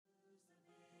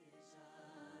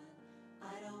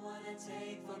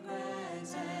Take for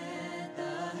granted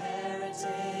the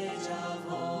heritage of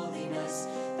holiness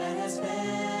that has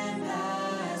been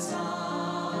passed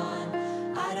on.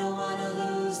 I don't want to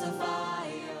lose the fire.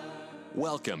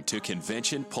 Welcome to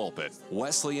Convention Pulpit,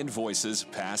 Wesleyan Voices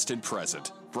Past and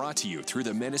Present, brought to you through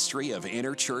the Ministry of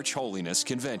Interchurch Holiness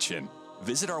Convention.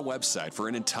 Visit our website for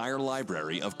an entire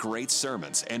library of great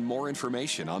sermons and more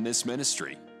information on this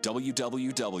ministry,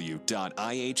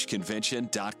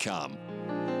 www.ihconvention.com.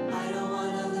 I don't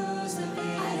want to lose the beat.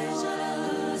 I don't want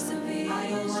to lose the beat. I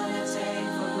don't want to take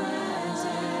for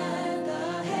granted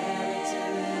the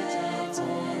heritage of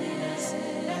holiness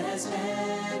that has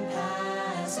been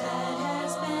passed on.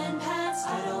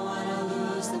 I don't want to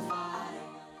lose the fire.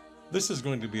 This is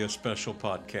going to be a special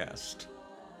podcast.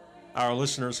 Our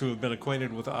listeners who have been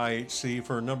acquainted with IHC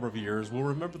for a number of years will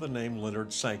remember the name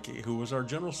Leonard Sankey, who was our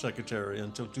General Secretary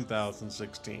until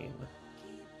 2016.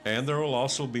 And there will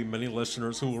also be many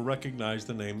listeners who will recognize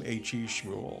the name H.E.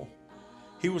 Schmul.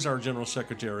 He was our General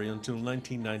Secretary until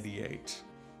 1998.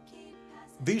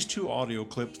 These two audio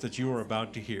clips that you are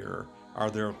about to hear are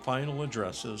their final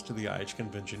addresses to the IH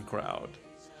Convention crowd.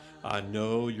 I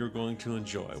know you're going to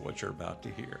enjoy what you're about to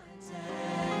hear. The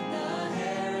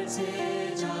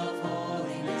heritage of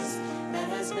holiness that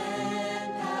has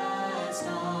been passed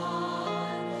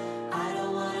on. I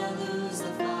don't want to lose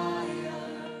the fire.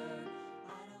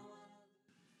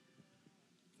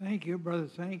 Thank you, Brother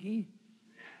Sankey.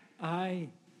 I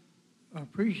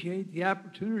appreciate the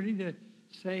opportunity to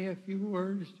say a few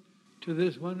words to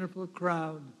this wonderful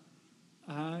crowd.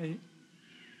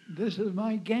 This is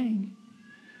my gang.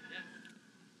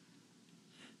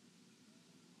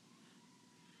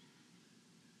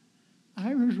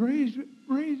 I was raised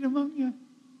among you.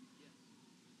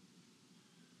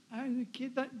 I was a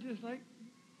kid that just like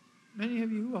many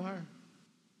of you are.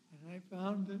 And I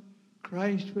found that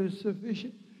Christ was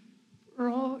sufficient for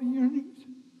all yearnings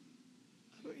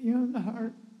of a young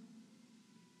heart.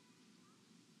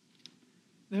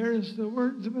 There's the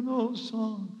words of an old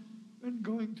song been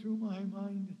going through my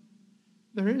mind.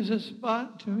 There is a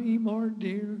spot to me more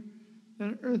dear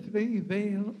than earthly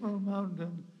vale or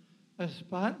mountain, a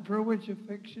spot for which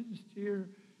affection's tear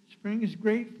springs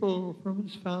grateful from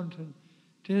its fountain.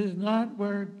 'Tis not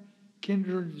where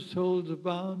kindred souls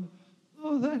abound,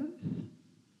 though that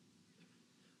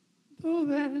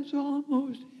is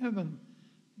almost heaven,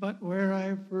 but where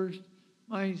I first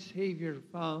my Savior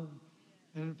found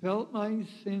and felt my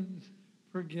sins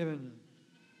forgiven.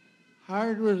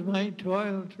 Hard was my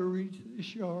toil to reach the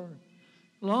shore,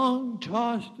 long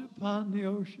tossed upon the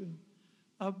ocean.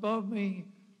 Above me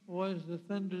was the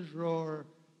thunder's roar,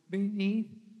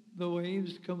 beneath the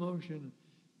waves' commotion.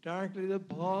 Darkly the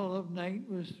pall of night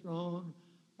was thrown,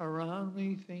 around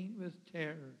me faint with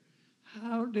terror.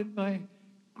 How did my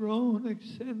groan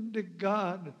ascend to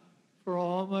God for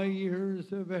all my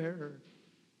years of error?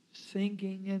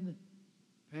 Sinking and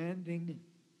panting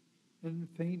and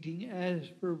fainting as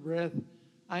for breath,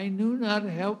 I knew not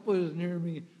help was near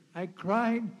me. I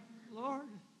cried, Lord,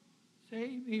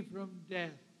 save me from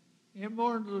death.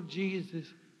 Immortal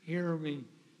Jesus, hear me.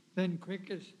 Then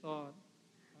quickest thought,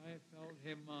 I felt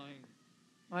him mine.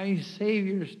 My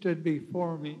Savior stood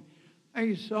before me.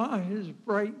 I saw his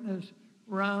brightness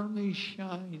round me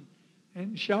shine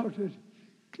and shouted,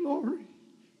 glory,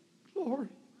 glory.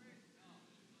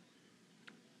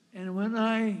 And when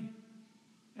I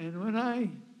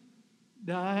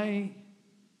die,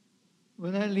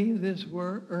 when I leave this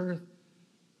earth,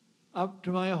 up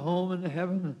to my home in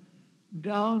heaven,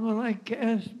 down will I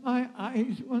cast my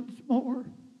eyes once more.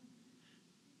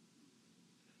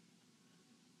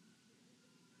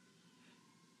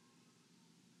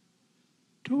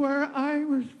 To where I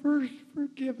was first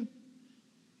forgiven.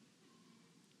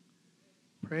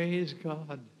 Praise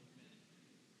God.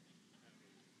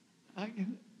 I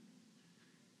can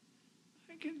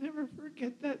never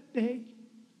forget that day.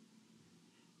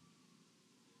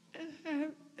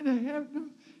 And I have no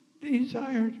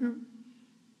desire to.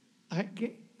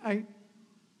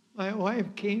 My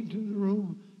wife came to the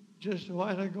room just a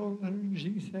while ago, and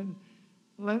she said,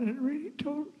 Leonard really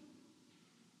told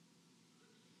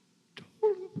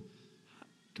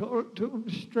to him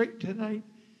straight tonight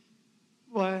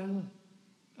while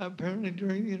apparently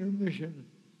during the intermission.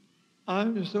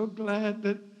 I'm so glad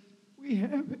that we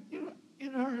have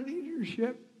in our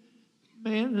leadership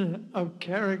men of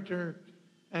character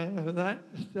and of that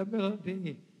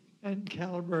stability and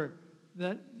caliber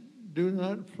that do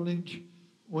not flinch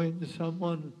when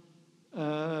someone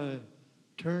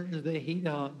turns the heat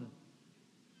on.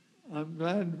 I'm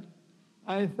glad.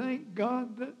 I thank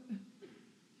God that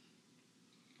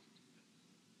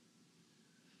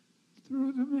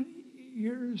through the many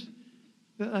years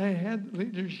that I had the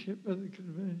leadership of the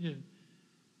convention,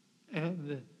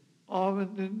 and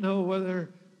often didn't know whether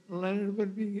Leonard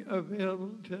would be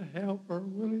available to help or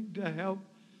willing to help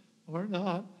or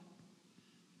not.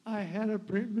 I had a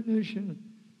premonition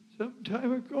some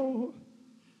time ago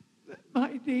that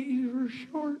my days were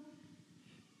short.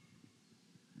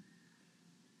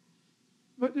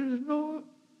 But there's no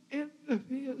end of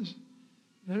his.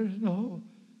 There's no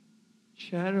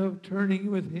shadow of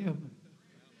turning with him.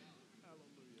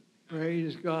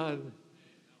 Praise God.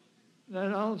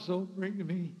 That also brings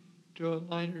me to a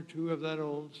line or two of that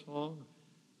old song.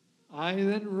 I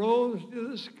then rose to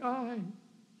the sky,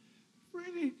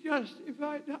 freely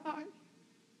justified I.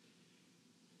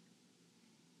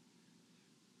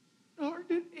 Nor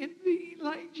did envy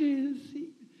Elijah his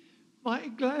seat. My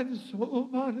glad soul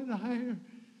mounted higher,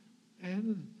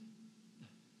 and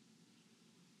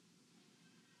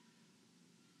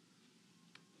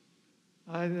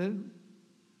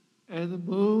the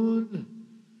moon,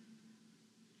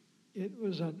 it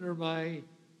was under my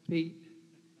feet.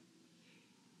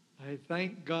 I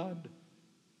thank God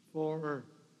for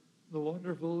the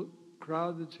wonderful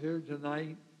crowd that's here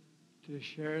tonight to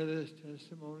share this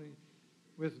testimony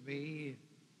with me.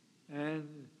 And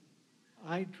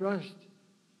I trust,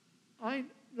 I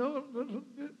know a little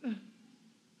bit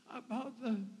about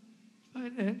the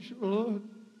financial load,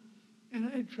 and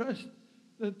I trust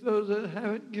that those that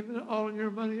haven't given all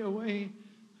your money away,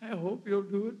 I hope you'll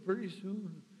do it pretty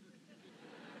soon.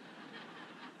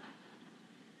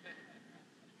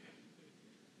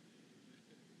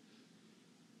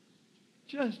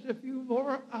 Just a few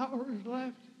more hours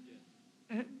left,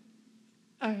 and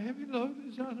a heavy load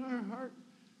is on our heart,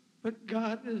 but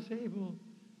God is able.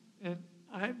 And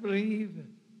I believe,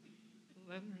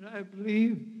 Leonard, I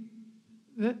believe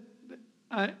that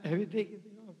have you taken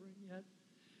the offering yet?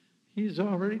 He's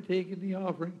already taken the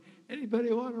offering.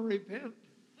 Anybody want to repent?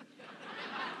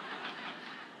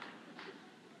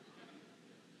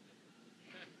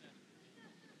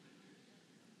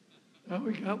 Now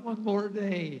we got one more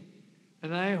day,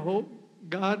 and I hope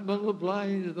God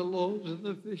multiplies the loaves and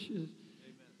the fishes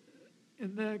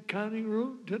in the accounting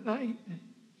room tonight,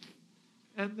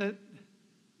 and that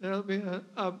there'll be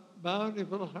a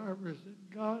bountiful harvest, and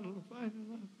God will find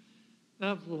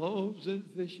enough loaves and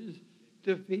fishes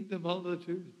to feed the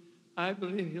multitude. I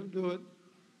believe he'll do it.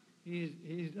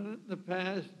 He's done it in the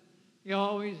past. He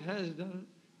always has done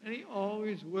it, and he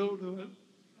always will do it.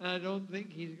 And I don't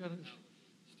think he's going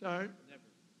to start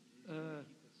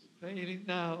failing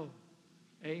now.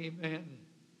 Amen.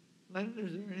 Leonard,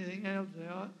 is there anything else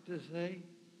I ought to say?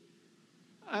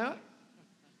 I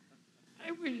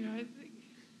wish I think.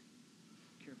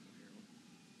 Careful, careful.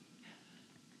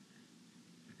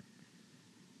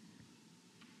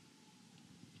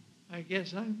 I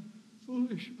guess I'm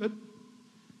foolish, but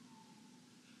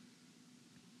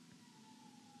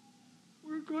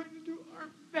we're going to do our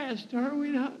best, are we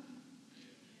not?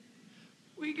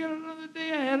 We got another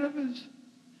day ahead of us.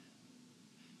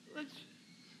 Let's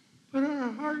put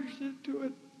our hearts into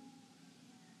it.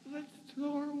 Let's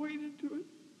throw our weight into it.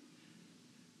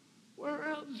 Where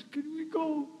else could we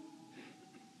go?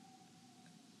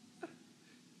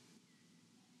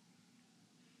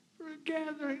 For a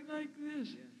gathering like this,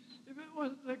 if it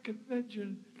wasn't a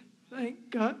convention, thank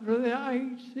God for the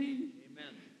IHC. Amen.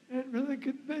 And for the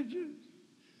conventions.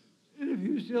 And if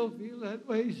you still feel that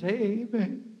way, say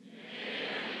amen.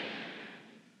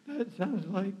 Amen. That sounds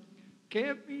like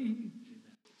can't be.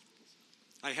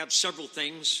 I have several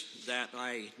things that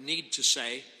I need to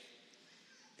say,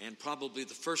 and probably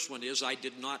the first one is I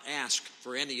did not ask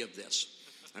for any of this,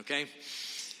 okay?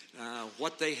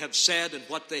 What they have said and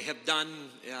what they have done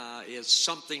is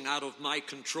something out of my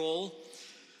control,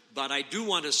 but I do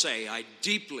want to say I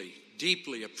deeply,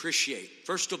 deeply appreciate,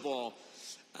 first of all,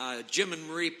 Jim and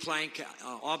Marie Plank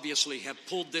obviously have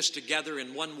pulled this together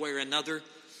in one way or another,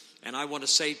 and I want to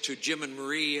say to Jim and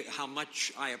Marie how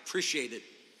much I appreciate it.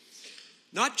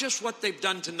 Not just what they've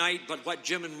done tonight, but what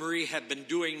Jim and Marie have been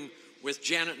doing with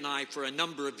Janet and I for a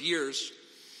number of years.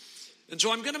 And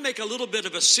so I'm going to make a little bit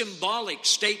of a symbolic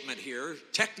statement here.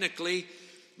 Technically,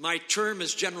 my term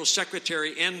as General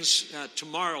Secretary ends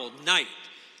tomorrow night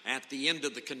at the end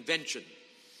of the convention.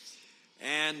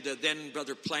 And then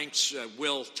Brother Plank's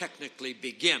will technically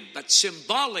begin. But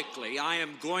symbolically, I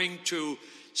am going to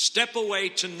step away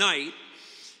tonight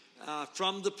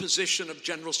from the position of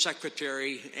General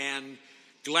Secretary and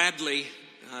gladly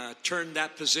turn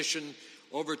that position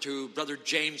over to Brother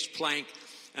James Plank.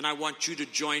 And I want you to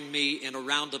join me in a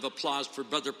round of applause for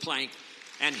Brother Plank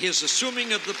and his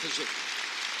assuming of the position.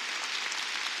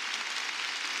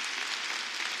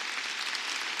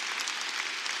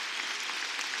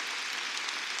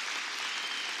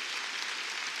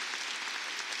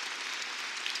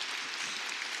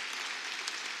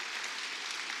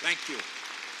 Thank you.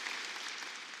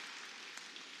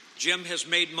 Jim has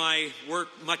made my work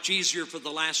much easier for the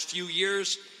last few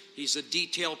years. He's a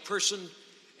detailed person,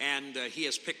 and he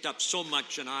has picked up so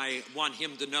much, and I want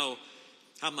him to know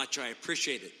how much I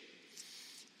appreciate it.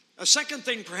 A second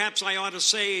thing, perhaps I ought to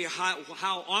say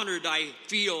how honored I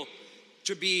feel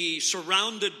to be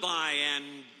surrounded by and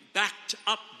backed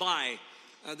up by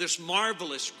this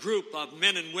marvelous group of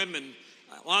men and women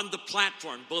on the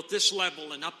platform, both this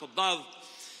level and up above.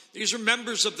 These are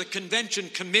members of the convention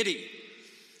committee,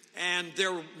 and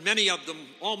there are many of them,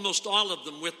 almost all of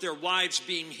them, with their wives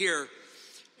being here.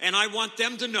 And I want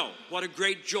them to know what a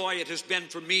great joy it has been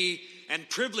for me and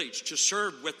privilege to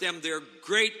serve with them. They're a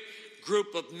great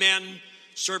group of men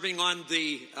serving on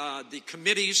the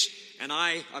committees, and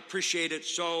I appreciate it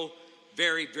so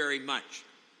very, very much.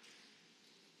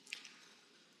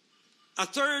 A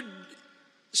third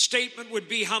statement would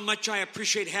be how much I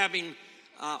appreciate having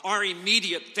our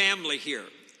immediate family here,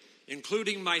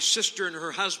 including my sister and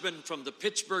her husband from the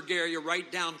Pittsburgh area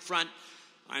right down front.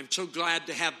 I'm so glad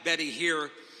to have Betty here.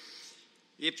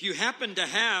 If you happen to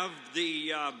have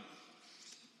the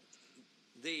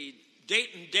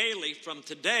Dayton Daily from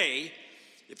today,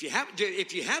 if you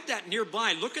have that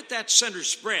nearby, look at that center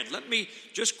spread. Let me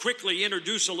just quickly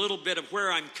introduce a little bit of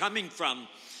where I'm coming from.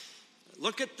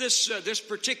 Look at this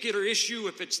particular issue.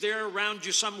 If it's there around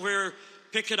you somewhere,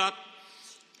 pick it up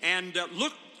and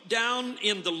look down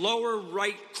in the lower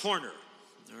right corner,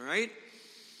 all right?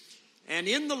 And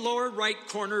in the lower right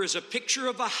corner is a picture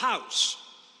of a house.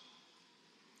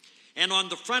 And on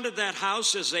the front of that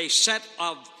house is a set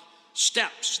of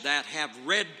steps that have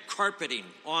red carpeting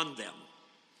on them.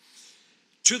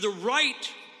 To the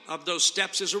right of those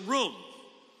steps is a room.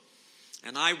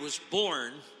 And I was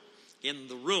born in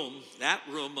the room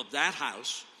of that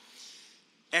house,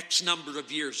 X number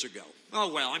of years ago. Oh,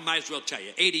 well, I might as well tell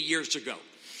you, 80 years ago.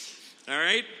 All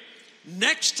right?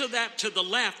 Next to that, to the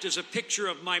left, is a picture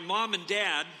of my mom and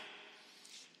dad,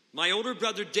 my older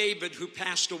brother David, who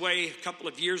passed away a couple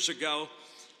of years ago,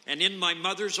 and in my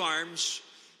mother's arms,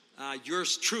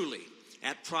 yours truly,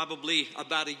 at probably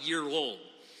about a year old.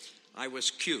 I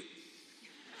was cute.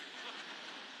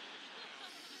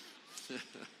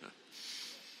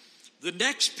 The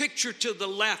next picture to the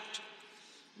left,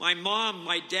 my mom,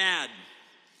 my dad.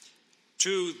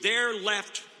 To their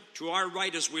left, to our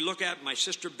right as we look at my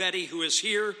sister Betty, who is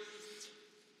here.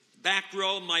 Back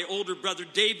row, my older brother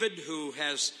David, who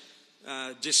has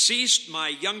deceased. My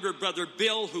younger brother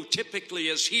Bill, who typically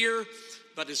is here,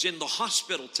 but is in the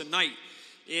hospital tonight.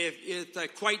 It's a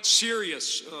quite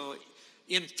serious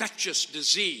infectious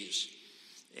disease.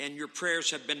 And your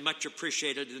prayers have been much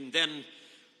appreciated. And then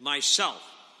myself.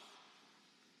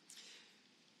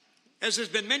 As has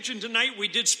been mentioned tonight, we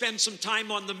did spend some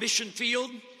time on the mission field.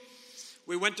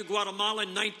 We went to Guatemala in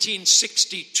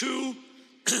 1962.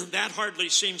 That hardly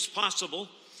seems possible.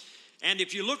 And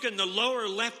if you look in the lower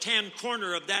left-hand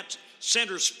corner of that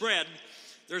center spread,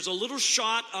 there's a little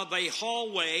shot of a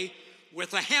hallway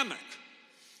with a hammock.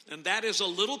 And that is a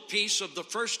little piece of the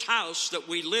first house that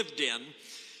we lived in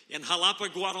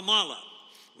Jalapa, Guatemala.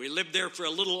 We lived there for a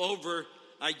little over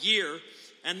a year.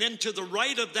 And then to the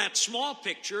right of that small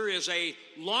picture is a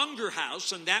longer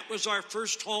house, and that was our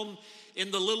first home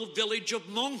in the little village of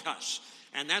Monjas.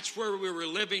 And that's where we were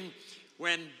living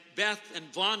when Beth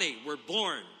and Vonnie were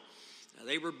born.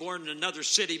 They were born in another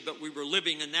city, but we were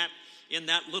living in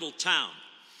that little town.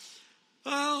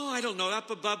 Oh, I don't know, up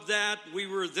above that,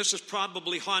 this is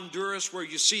probably Honduras, where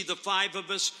you see the five of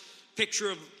us.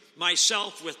 Picture of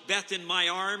myself with Beth in my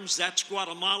arms, that's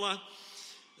Guatemala.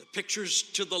 The pictures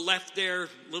to the left there,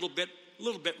 a little bit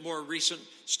more recent,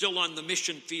 still on the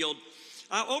mission field.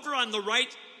 Over on the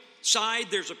right side,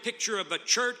 there's a picture of a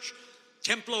church,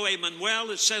 Templo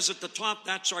Emanuel. It says at the top,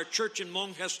 that's our church in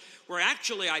Monjas, where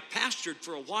actually I pastored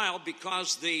for a while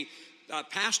because the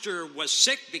pastor was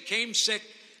sick, became sick,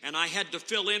 and I had to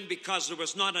fill in because there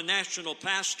was not a national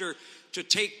pastor to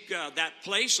take that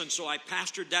place, and so I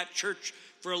pastored that church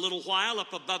for a little while.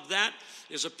 Up above that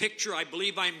is a picture, I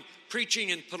believe I'm preaching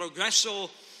in Progreso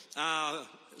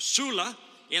Sula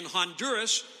in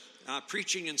Honduras,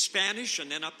 preaching in Spanish,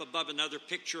 and then up above another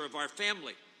picture of our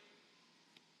family.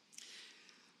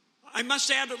 I must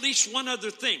add at least one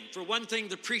other thing. For one thing,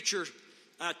 the preacher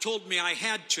told me I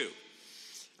had to.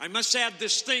 I must add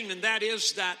this thing, and that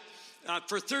is that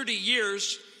for 30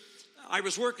 years, I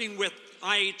was working with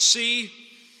IHC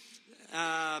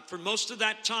for most of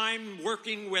that time,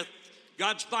 working with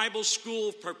God's Bible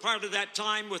School for part of that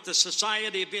time, with the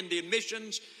Society of Indian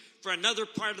Missions for another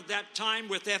part of that time,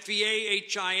 with FEA,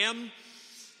 HIM.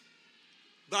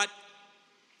 But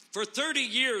For 30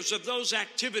 years of those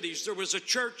activities, there was a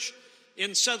church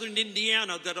in southern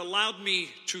Indiana that allowed me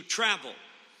to travel.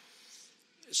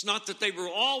 It's not that they were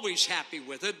always happy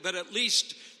with it, but at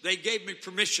least they gave me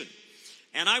permission.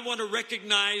 And I want to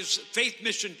recognize Faith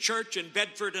Mission Church in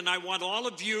Bedford, and I want all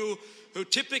of you who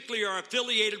typically are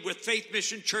affiliated with Faith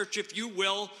Mission Church, if you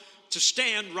will, to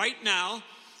stand right now.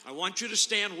 I want you to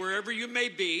stand wherever you may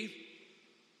be.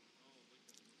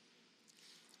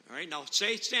 All right, now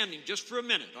stay standing just for a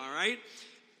minute, all right?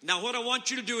 Now what I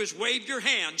want you to do is wave your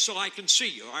hand so I can see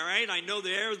you, all right? I know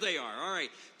there they are, all right.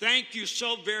 Thank you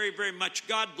so very, very much.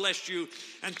 God bless you,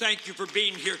 and thank you for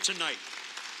being here tonight.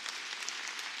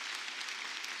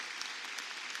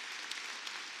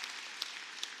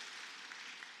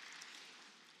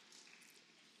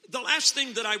 The last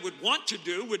thing that I would want to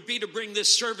do would be to bring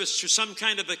this service to some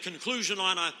kind of a conclusion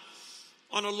on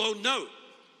a low note.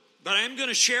 But I am going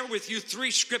to share with you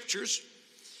 3 scriptures,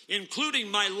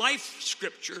 including my life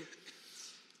scripture,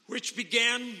 which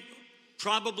began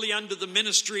probably under the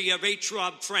ministry of H.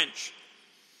 Rob French.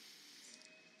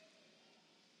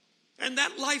 And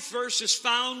that life verse is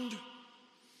found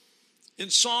in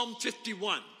Psalm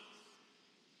 51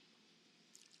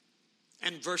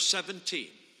 and verse 17.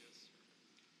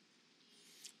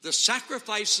 The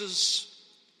sacrifices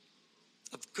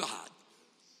of God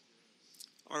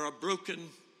are a broken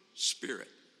spirit,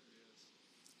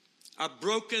 a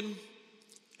broken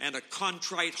and a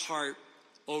contrite heart,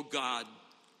 O God,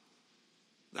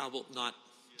 thou wilt not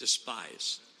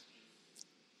despise.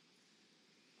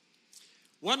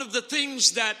 One of the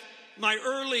things that my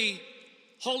early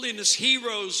holiness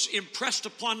heroes impressed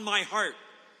upon my heart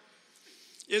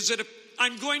is that if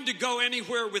I'm going to go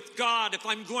anywhere with God, if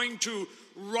I'm going to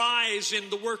rise in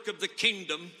the work of the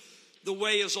kingdom, the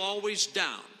way is always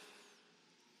down.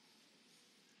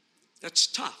 That's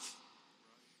tough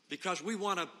because we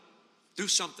want to do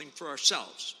something for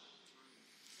ourselves.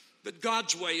 But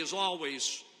God's way is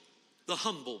always the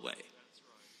humble way,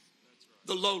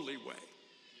 the lowly way.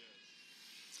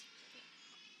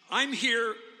 I'm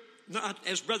here, not,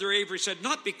 as Brother Avery said,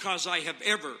 not because I have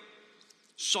ever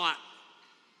sought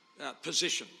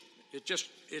position. It's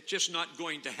just not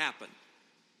going to happen.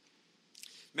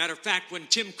 Matter of fact, when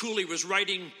Tim Cooley was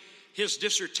writing his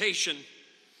dissertation,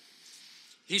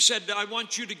 he said, I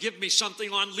want you to give me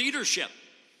something on leadership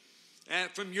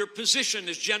from your position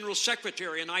as General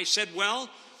Secretary. And I said, well,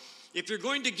 if you're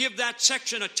going to give that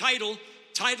section a title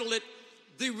it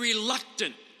The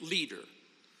Reluctant Leader.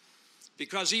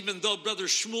 Because even though Brother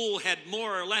Schmul had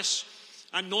more or less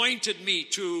anointed me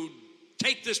to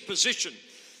take this position,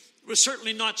 it was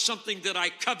certainly not something that I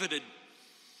coveted.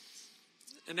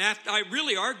 And I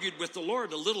really argued with the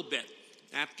Lord a little bit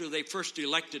after they first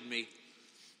elected me.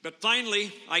 But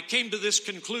finally, I came to this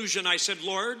conclusion. I said,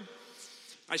 Lord,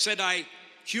 I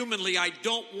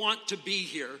don't want to be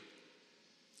here.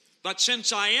 But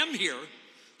since I am here,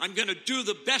 I'm going to do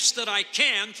the best that I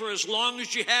can for as long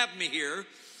as you have me here.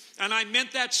 And I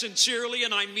meant that sincerely,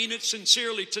 and I mean it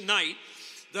sincerely tonight,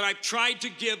 that I've tried to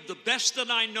give the best that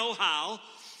I know how.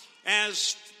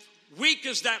 As weak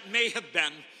as that may have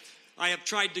been, I have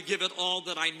tried to give it all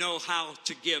that I know how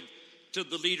to give to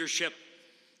the leadership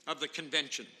of the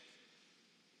convention.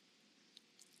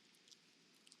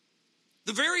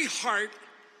 The very heart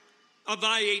of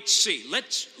IHC,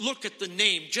 let's look at the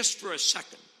name just for a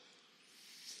second.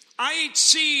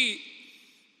 IHC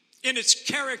in its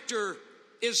character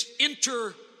is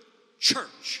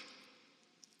inter-church,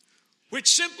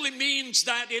 which simply means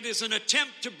that it is an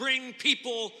attempt to bring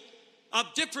people of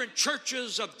different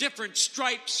churches, of different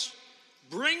stripes,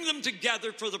 bring them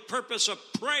together for the purpose of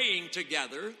praying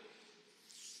together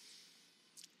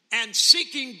and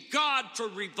seeking God for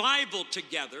revival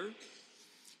together,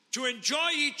 to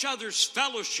enjoy each other's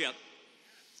fellowship.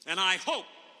 And I hope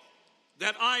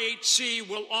that IHC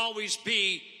will always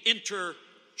be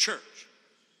inter-church.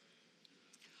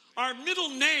 Our middle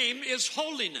name is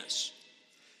holiness.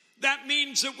 That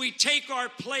means that we take our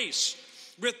place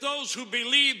with those who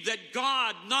believe that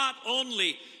God not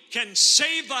only can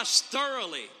save us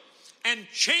thoroughly and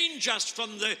change us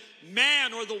from the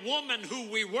man or the woman who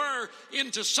we were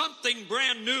into something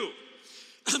brand new,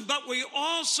 but we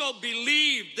also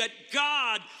believe that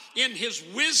God, in his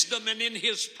wisdom and in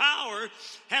his power,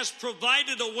 has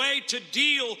provided a way to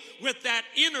deal with that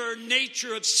inner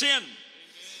nature of sin.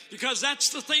 Because that's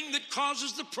the thing that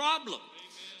causes the problem.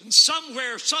 And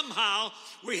somewhere, somehow,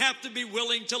 we have to be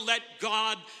willing to let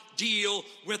God deal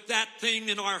with that thing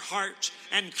in our hearts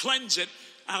and cleanse it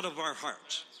out of our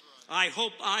hearts. I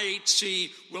hope IHC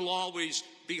will always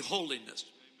be holiness.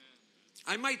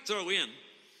 I might throw in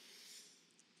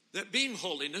that being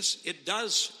holiness, it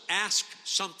does ask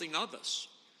something of us.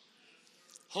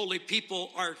 Holy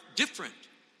people are different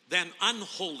than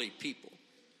unholy people.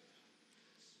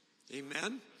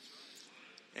 Amen?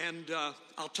 And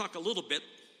I'll talk a little bit,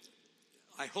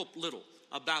 I hope little,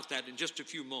 about that in just a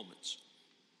few moments.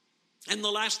 And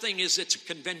the last thing is it's a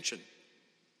convention.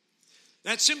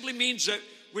 That simply means that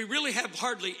we really have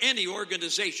hardly any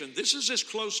organization. This is as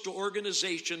close to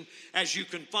organization as you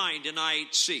can find in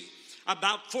IHC.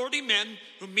 About 40 men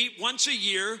who meet once a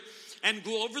year and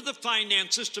go over the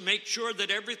finances to make sure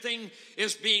that everything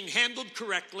is being handled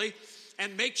correctly,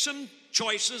 and make some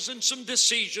choices and some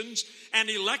decisions and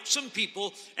elect some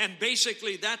people. And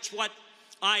basically that's what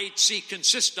IHC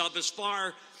consists of as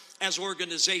far as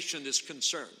organization is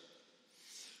concerned.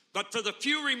 But for the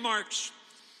few remarks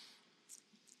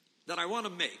that I want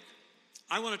to make,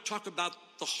 I want to talk about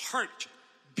the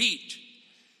heartbeat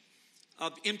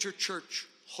of Interchurch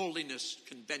Holiness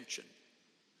Convention.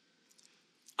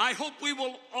 I hope we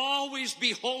will always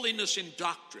be holiness in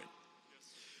doctrine.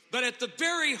 But at the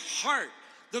very heart,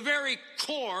 the very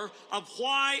core of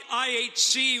why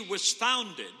IHC was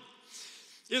founded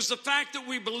is the fact that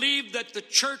we believe that the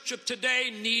church of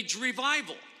today needs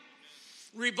revival.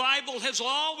 Revival has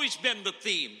always been the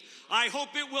theme. I hope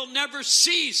it will never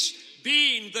cease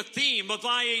being the theme of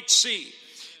IHC.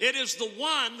 It is the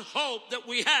one hope that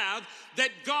we have, that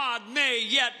God may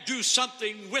yet do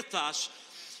something with us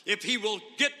if he will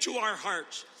get to our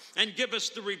hearts and give us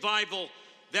the revival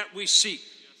that we seek.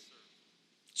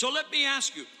 So let me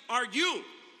ask you, are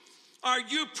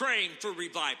you praying for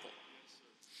revival?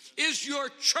 Is your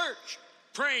church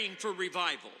praying for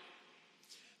revival?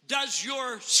 Does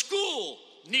your school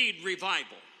need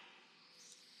revival?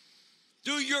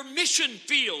 Do your mission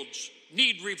fields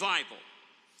need revival?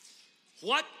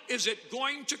 What is it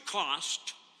going to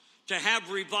cost to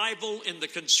have revival in the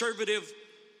conservative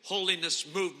holiness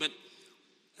movement?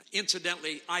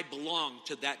 Incidentally, I belong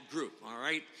to that group, all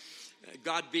right?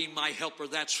 God being my helper,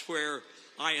 that's where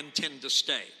I intend to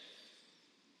stay.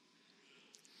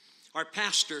 Our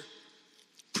pastor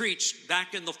preached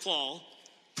back in the fall,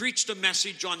 preached a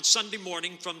message on Sunday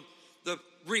morning from the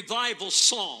revival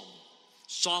psalm,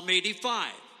 Psalm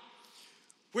 85,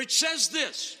 which says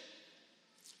this: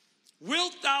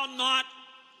 "Wilt thou not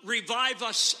revive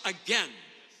us again,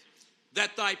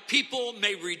 that thy people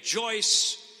may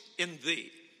rejoice in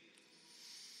thee?"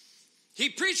 He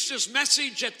preached his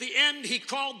message. At the end, he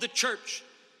called the church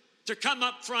to come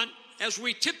up front, as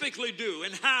we typically do,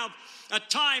 and have a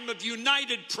time of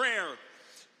united prayer,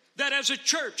 that as a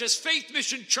church, as Faith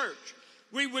Mission Church,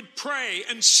 we would pray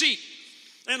and seek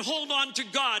and hold on to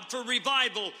God for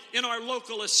revival in our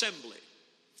local assembly.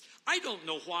 I don't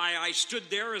know why I stood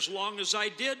there as long as I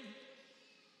did.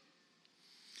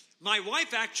 My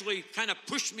wife actually kind of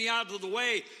pushed me out of the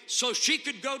way so she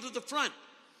could go to the front.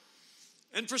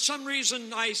 And for some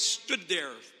reason, I stood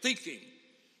there thinking,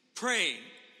 praying.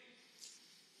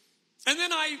 And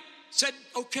then I said,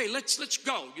 okay, let's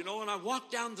go, and I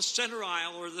walked down the center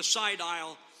aisle or the side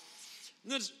aisle.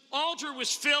 And the altar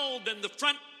was filled and the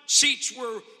front seats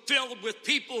were filled with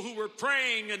people who were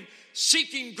praying and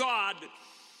seeking God.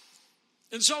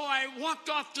 And so I walked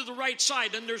off to the right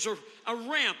side, and there's a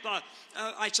ramp,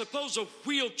 I suppose a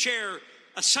wheelchair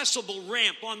accessible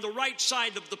ramp on the right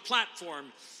side of the platform.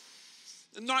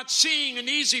 And not seeing an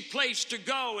easy place to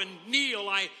go and kneel,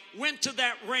 I went to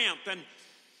that ramp and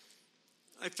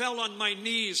I fell on my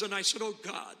knees and I said, oh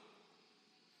God,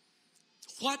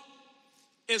 what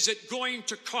is it going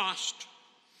to cost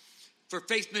for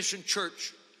Faith Mission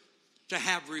Church to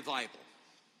have revival?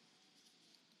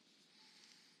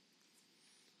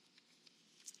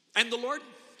 And the Lord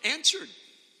answered,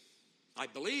 I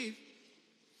believe.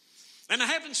 And I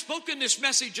haven't spoken this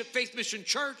message at Faith Mission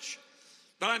Church,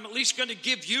 but I'm at least going to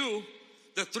give you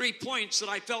the 3 points that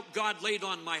I felt God laid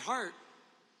on my heart.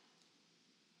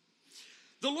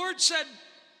 The Lord said,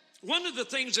 one of the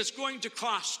things that's going to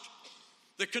cost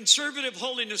the conservative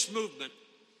holiness movement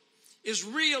is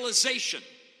realization.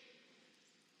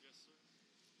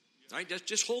 All right,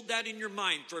 just hold that in your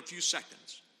mind for a few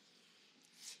seconds.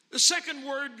 The second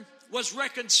word was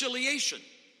reconciliation.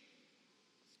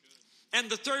 And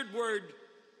the third word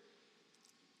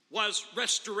was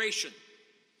restoration.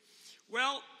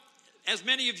 Well, as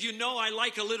many of you know, I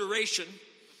like alliteration.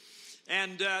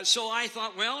 And so I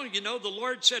thought, well, the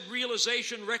Lord said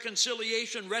realization,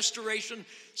 reconciliation, restoration.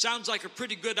 Sounds like a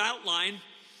pretty good outline.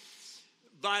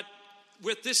 But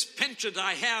with this penchant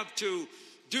I have to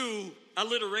do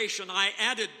alliteration, I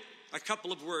added a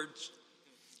couple of words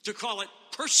to call it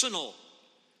personal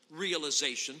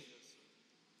realization,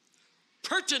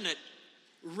 pertinent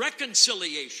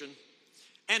reconciliation,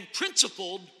 and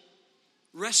principled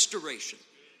restoration.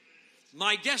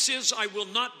 My guess is I will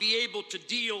not be able to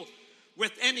deal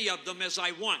with any of them as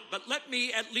I want, but let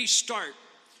me at least start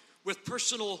with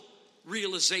personal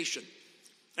realization.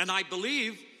 And I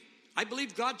believe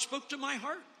God spoke to my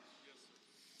heart.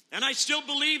 And I still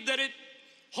believe that it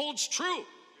holds true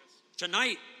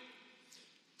tonight.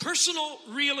 Personal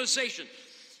realization.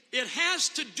 It has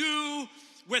to do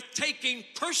with taking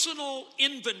personal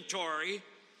inventory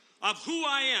of who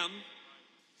I am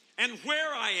and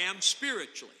where I am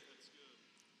spiritually.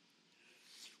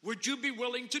 Would you be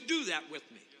willing to do that with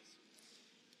me?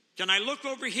 Can I look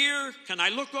over here? Can I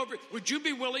look over? Would you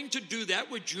be willing to do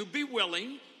that? Would you be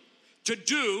willing to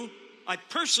do a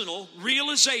personal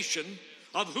realization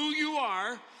of who you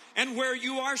are and where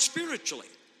you are spiritually?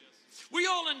 We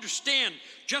all understand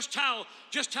just how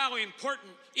important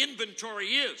inventory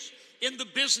is in the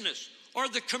business or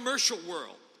the commercial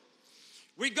world.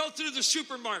 We go through the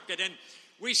supermarket and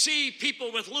we see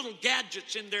people with little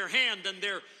gadgets in their hand and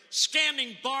they're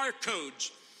scanning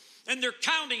barcodes and they're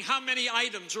counting how many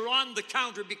items are on the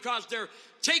counter because they're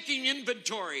taking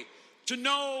inventory to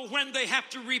know when they have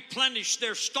to replenish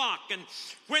their stock and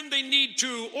when they need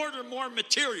to order more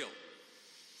material.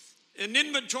 And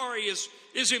inventory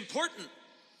is important.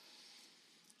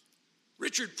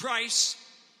 Richard Price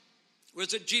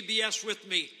was at GBS with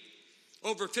me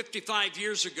over 55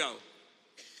 years ago.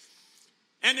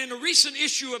 And in a recent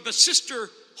issue of a sister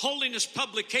holiness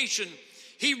publication,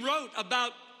 he wrote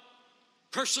about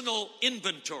personal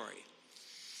inventory.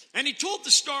 And he told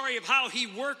the story of how he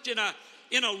worked in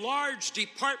a large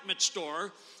department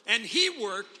store, and he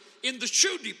worked in the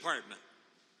shoe department.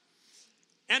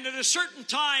 And at a certain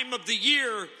time of the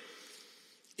year,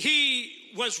 he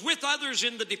was with others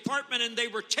in the department, and they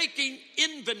were taking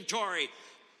inventory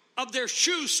of their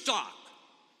shoe stock.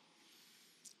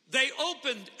 They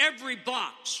opened every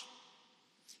box.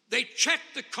 They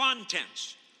checked the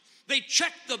contents. They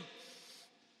checked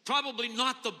probably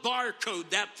not the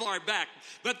barcode that far back,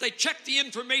 but they checked the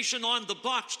information on the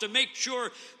box to make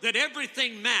sure that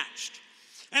everything matched.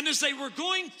 And as they were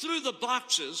going through the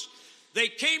boxes, they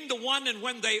came to one, and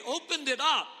when they opened it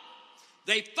up,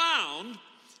 they found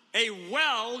a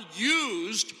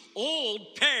well-used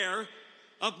old pair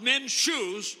of men's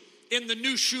shoes in the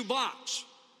new shoe box.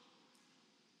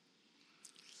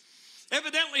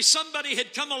 Evidently, somebody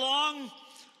had come along,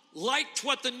 liked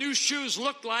what the new shoes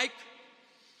looked like,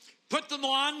 put them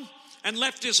on, and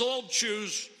left his old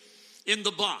shoes in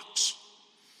the box.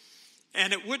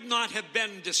 And it would not have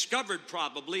been discovered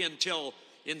probably until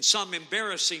in some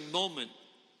embarrassing moment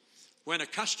when a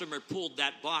customer pulled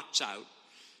that box out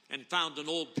and found an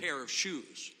old pair of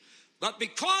shoes. But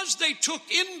because they took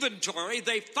inventory,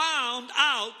 they found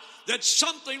out that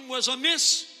something was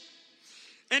amiss.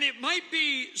 And it might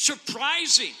be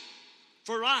surprising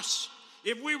for us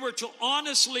if we were to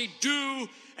honestly do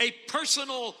a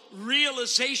personal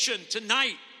realization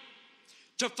tonight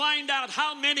to find out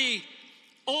how many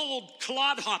old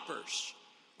clodhoppers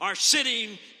are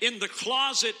sitting in the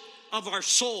closet of our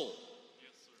soul.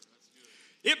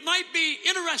 It might be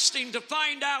interesting to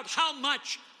find out how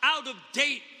much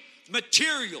out-of-date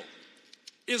material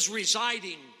is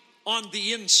residing on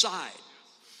the inside.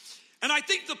 And I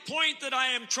think the point that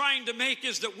I am trying to make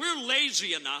is that we're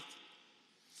lazy enough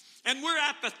and we're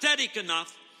apathetic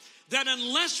enough that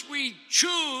unless we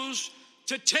choose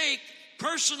to take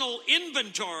personal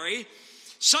inventory,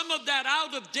 some of that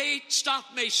out-of-date stuff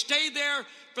may stay there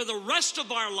for the rest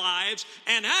of our lives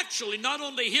and actually not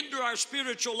only hinder our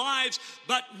spiritual lives,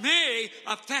 but may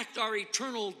affect our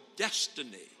eternal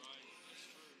destiny.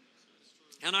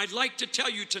 And I'd like to tell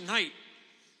you tonight,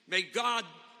 may God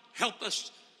help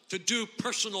us to do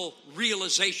personal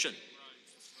realization.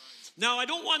 Now, I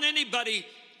don't want anybody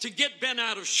to get bent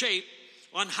out of shape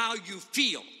on how you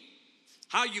feel.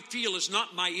 How you feel is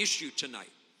not my issue tonight.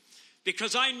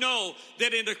 Because I know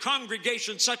that in a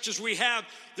congregation such as we have,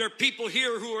 there are people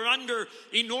here who are under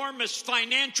enormous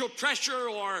financial pressure,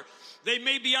 or they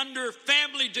may be under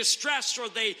family distress, or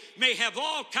they may have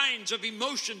all kinds of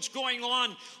emotions going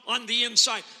on the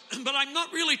inside. But I'm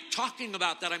not really talking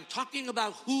about that. I'm talking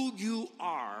about who you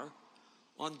are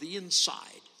on the inside,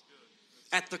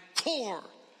 at the core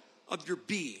of your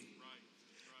being.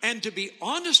 And to be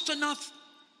honest enough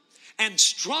and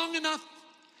strong enough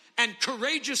and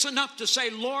courageous enough to say,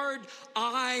 Lord,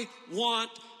 I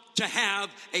want to have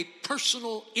a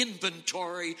personal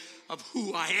inventory of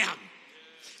who I am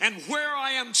and where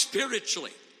I am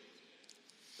spiritually.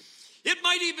 It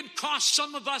might even cost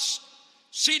some of us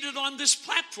seated on this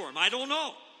platform. I don't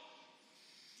know.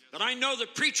 But I know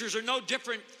that preachers are no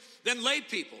different than lay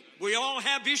people. We all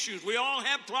have issues. We all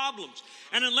have problems.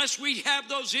 And unless we have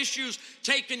those issues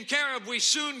taken care of, we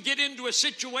soon get into a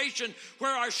situation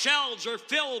where our shelves are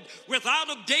filled with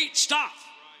out-of-date stuff.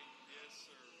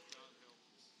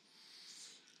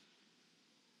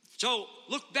 So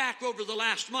look back over the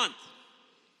last month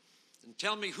and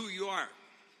tell me who you are.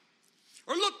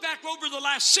 Or look back over the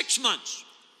last 6 months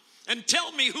and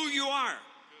tell me who you are.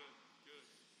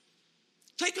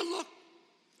 Take a look.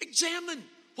 Examine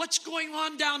what's going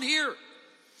on down here.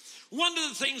 One of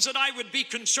the things that I would be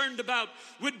concerned about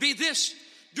would be this.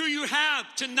 Do you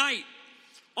have tonight,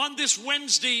 on this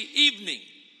Wednesday evening,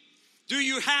 do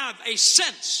you have a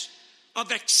sense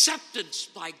of acceptance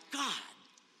by God?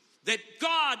 That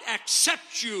God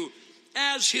accepts you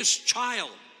as his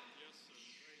child.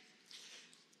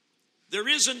 There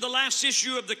is in the last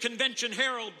issue of the Convention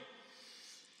Herald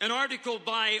an article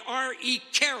by R.E.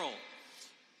 Carroll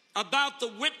about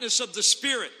the witness of the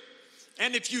Spirit.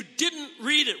 And if you didn't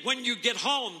read it when you get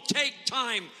home, take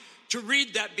time to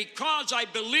read that, because I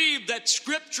believe that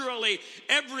scripturally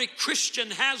every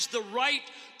Christian has the right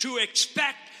to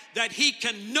expect that he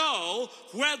can know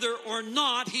whether or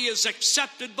not he is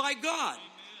accepted by God.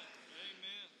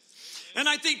 And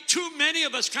I think too many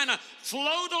of us kind of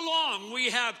float along. We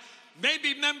have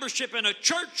maybe membership in a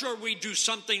church, or we do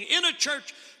something in a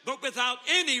church, but without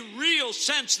any real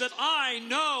sense that I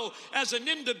know as an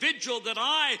individual that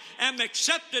I am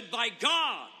accepted by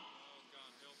God,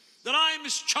 that I am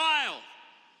his child.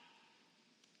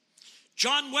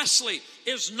 John Wesley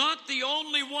is not the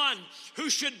only one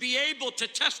who should be able to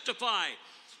testify.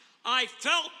 I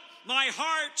felt my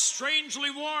heart strangely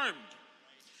warmed.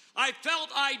 I felt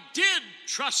I did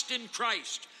trust in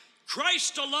Christ,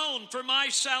 Christ alone for my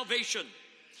salvation.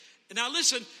 Now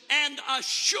listen, an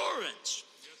assurance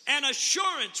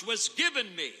was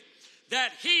given me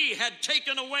that he had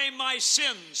taken away my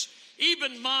sins,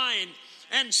 even mine,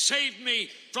 and saved me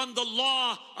from the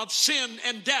law of sin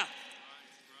and death.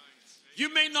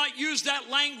 You may not use that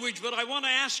language, but I want to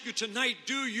ask you tonight,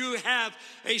 do you have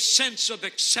a sense of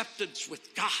acceptance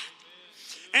with God?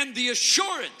 And the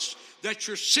assurance that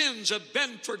your sins have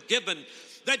been forgiven,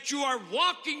 that you are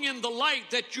walking in the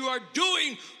light, that you are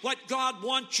doing what God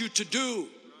wants you to do.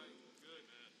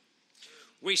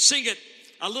 We sing it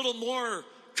a little more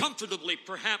comfortably,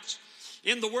 perhaps,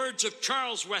 in the words of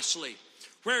Charles Wesley,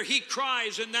 where he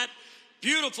cries in that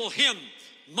beautiful hymn,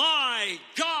 "My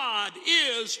God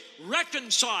is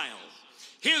reconciled.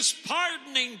 His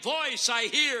pardoning voice I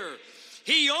hear.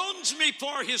 He owns me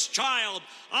for his child.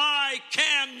 I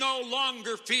can no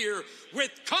longer fear.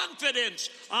 With confidence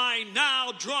I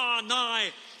now draw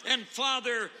nigh, and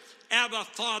Father, Abba,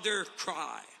 Father,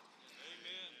 cry."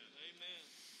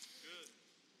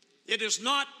 It is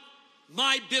not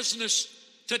my business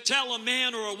to tell a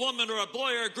man or a woman or a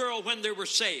boy or a girl when they were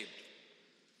saved.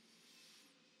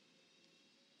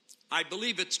 I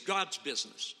believe it's God's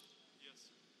business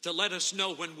to let us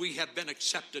know when we have been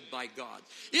accepted by God.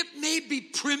 It may be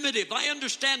primitive. I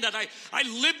understand that. I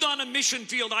lived on a mission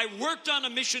field. I worked on a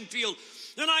mission field.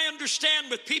 And I understand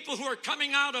with people who are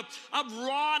coming out of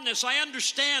rawness, I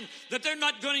understand that they're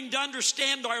not going to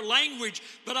understand our language.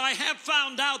 But I have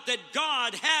found out that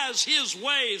God has his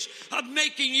ways of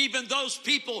making even those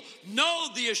people know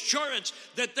the assurance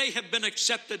that they have been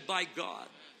accepted by God.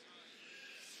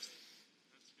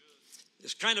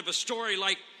 It's kind of a story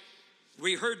like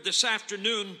we heard this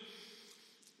afternoon.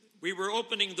 We were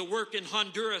opening the work in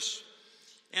Honduras,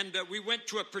 and we went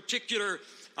to a particular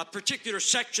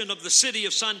section of the city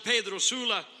of San Pedro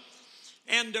Sula,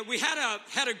 and we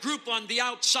had a group on the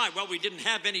outside. Well, we didn't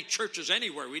have any churches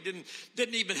anywhere. We didn't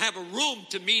even have a room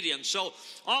to meet in. So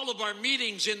all of our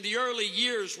meetings in the early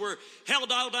years were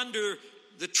held out under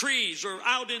the trees or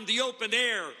out in the open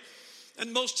air.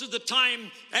 And most of the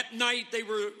time at night they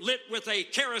were lit with a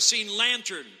kerosene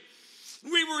lantern.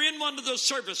 We were in one of those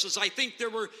services. I think there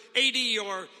were 80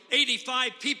 or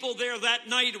 85 people there that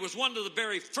night. It was one of the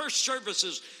very first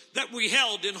services that we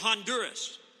held in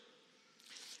Honduras.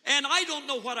 And I don't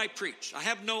know what I preached. I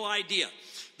have no idea.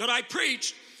 But I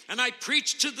preached, and I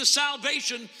preached to the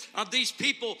salvation of these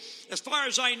people, as far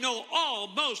as I know,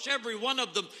 almost every one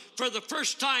of them, for the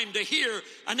first time to hear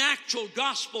an actual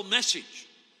gospel message.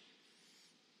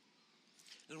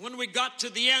 And when we got to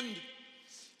the end,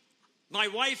 my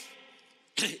wife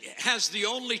has the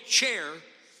only chair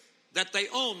that they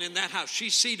own in that house.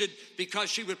 She's seated because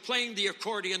she was playing the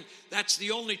accordion. That's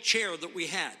the only chair that we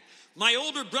had. My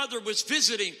older brother was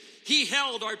visiting. He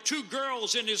held our two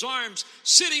girls in his arms,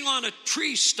 sitting on a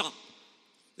tree stump,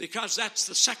 because that's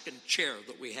the second chair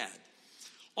that we had.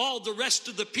 All the rest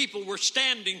of the people were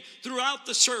standing throughout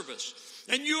the service.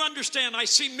 And you understand, I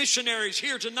see missionaries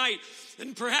here tonight,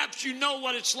 and perhaps you know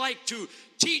what it's like to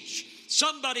teach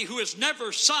somebody who has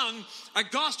never sung a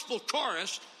gospel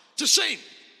chorus to sing.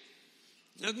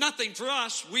 There's nothing for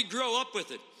us. We grow up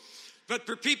with it. But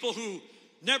for people who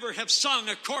never have sung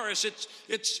a chorus,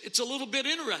 it's a little bit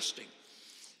interesting.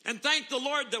 And thank the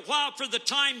Lord that while for the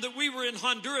time that we were in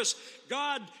Honduras,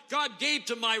 God gave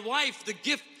to my wife the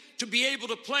gift to be able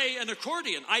to play an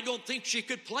accordion. I don't think she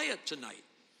could play it tonight.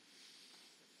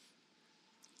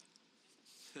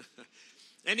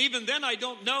 And even then, I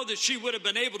don't know that she would have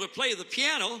been able to play the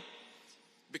piano,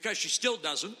 because she still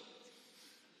doesn't.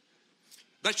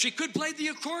 But she could play the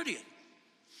accordion.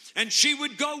 And she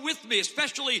would go with me,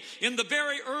 especially in the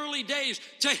very early days,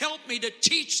 to help me to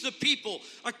teach the people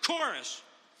a chorus,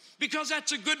 because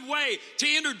that's a good way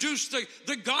to introduce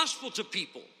the gospel to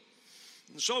people.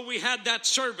 And so we had that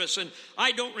service, and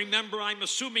I don't remember, I'm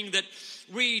assuming that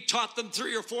we taught them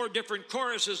 3 or 4 different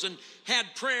choruses and had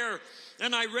prayer,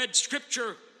 and I read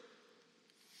scripture.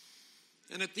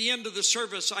 And at the end of the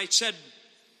service, I said,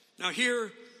 now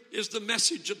here is the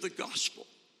message of the gospel.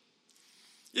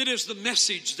 It is the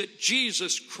message that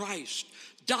Jesus Christ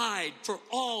died for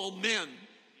all men.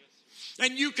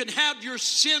 And you can have your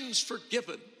sins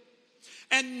forgiven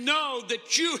and know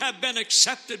that you have been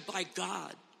accepted by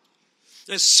God.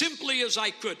 As simply as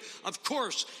I could, of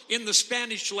course, in the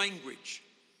Spanish language.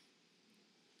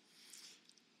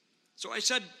 So I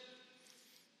said,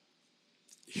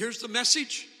 here's the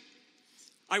message.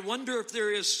 I wonder if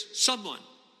there is someone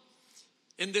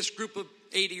in this group of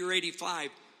 80 or 85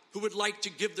 who would like to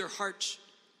give their hearts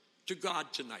to God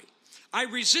tonight. I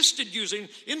resisted using,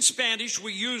 in Spanish,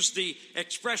 we use the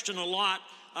expression a lot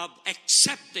of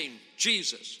accepting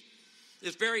Jesus.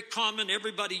 It's very common.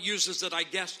 Everybody uses it, I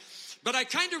guess. But I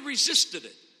kind of resisted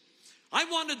it. I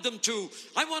wanted them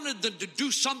to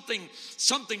do something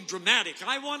dramatic.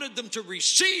 I wanted them to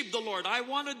receive the Lord. I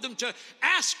wanted them to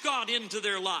ask God into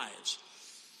their lives.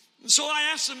 And so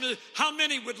I asked them how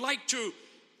many would like to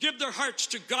give their hearts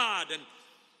to God. And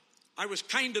I was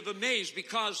kind of amazed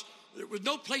because there was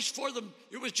no place for them.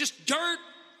 It was just dirt.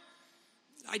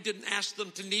 I didn't ask them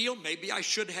to kneel. Maybe I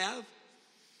should have.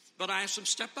 But I asked them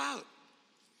to step out.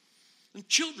 And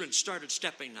children started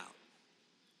stepping out.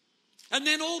 And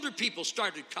then older people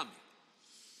started coming.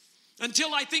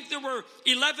 Until I think there were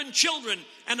 11 children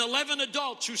and 11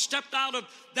 adults who stepped out of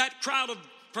that crowd of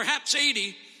perhaps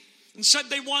 80 and said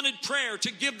they wanted prayer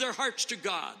to give their hearts to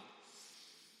God.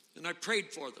 And I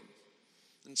prayed for them.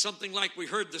 And something like we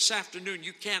heard this afternoon,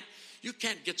 you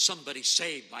can't get somebody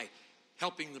saved by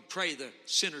helping them pray the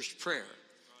sinner's prayer.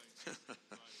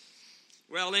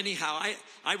 Well, anyhow,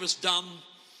 I was dumb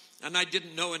and I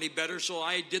didn't know any better, so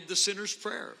I did the sinner's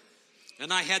prayer.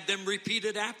 And I had them repeat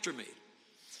it after me.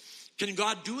 Can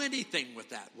God do anything with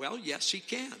that? Well, yes, he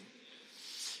can.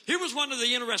 Here was one of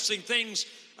the interesting things.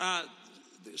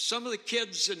 Some of the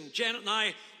kids and Janet and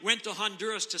I went to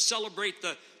Honduras to celebrate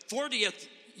the 40th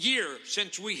year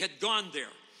since we had gone there.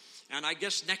 And I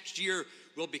guess next year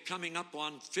we'll be coming up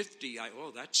on 50.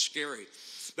 Oh, that's scary.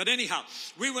 But anyhow,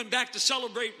 we went back to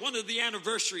celebrate one of the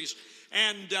anniversaries.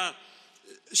 And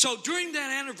so during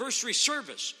that anniversary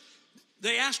service,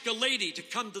 they asked a lady to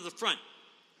come to the front.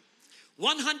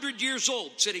 100 years old,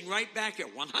 sitting right back here,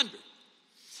 100.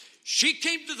 She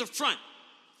came to the front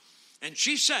and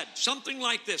she said something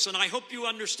like this, and I hope you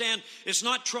understand it's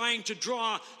not trying to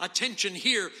draw attention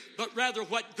here, but rather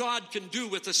what God can do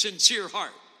with a sincere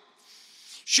heart.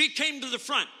 She came to the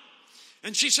front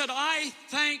and she said, I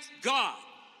thank God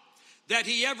that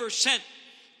he ever sent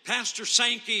Pastor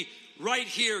Sankey right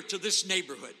here to this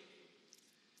neighborhood.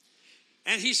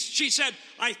 And she said,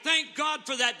 I thank God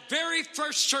for that very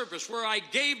first service where I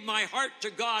gave my heart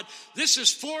to God. This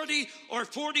is 40 or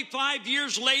 45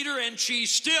 years later, and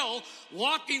she's still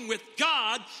walking with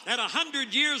God at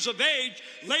 100 years of age.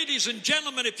 Ladies and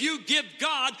gentlemen, if you give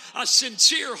God a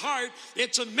sincere heart,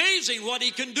 it's amazing what he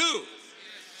can do.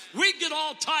 We get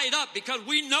all tied up because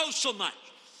we know so much.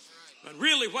 But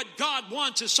really what God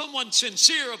wants is someone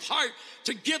sincere of heart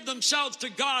to give themselves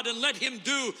to God and let him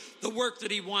do the work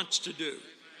that he wants to do.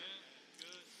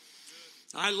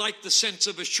 I like the sense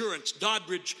of assurance.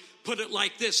 Doddridge put it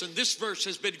like this, and this verse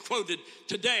has been quoted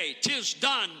today. 'Tis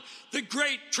done, the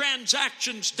great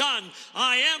transaction's done.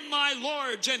 I am my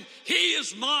Lord's and he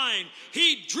is mine.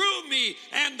 He drew me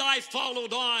and I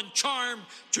followed on, charmed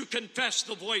to confess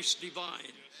the voice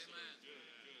divine.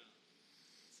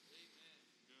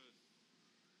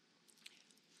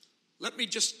 Let me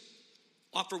just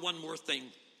offer one more thing,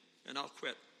 and I'll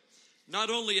quit.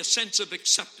 Not only a sense of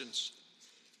acceptance,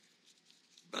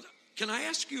 but can I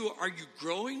ask you, are you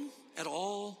growing at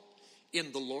all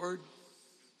in the Lord?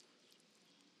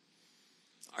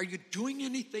 Are you doing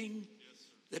anything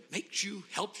that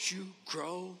helps you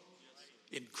grow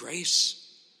in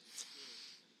grace?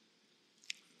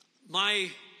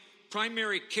 My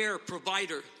primary care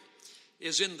provider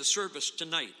is in the service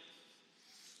tonight.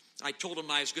 I told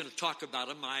him I was going to talk about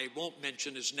him. I won't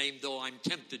mention his name, though I'm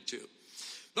tempted to.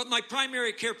 But my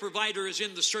primary care provider is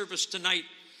in the service tonight.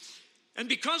 And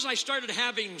because I started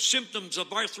having symptoms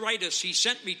of arthritis, he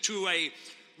sent me to a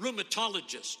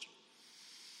rheumatologist.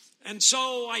 And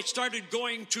so I started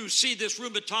going to see this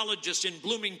rheumatologist in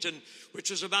Bloomington, which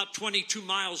is about 22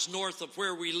 miles north of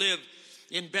where we live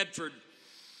in Bedford.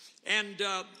 And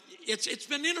it's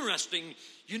been interesting.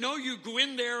 You know, you go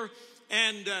in there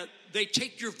and they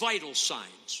take your vital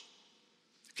signs.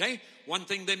 Okay? One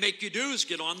thing they make you do is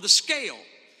get on the scale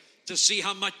to see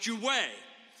how much you weigh,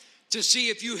 to see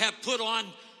if you have put on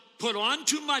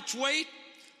too much weight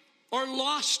or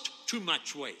lost too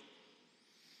much weight.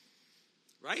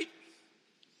 Right?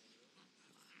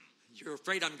 You're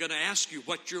afraid I'm going to ask you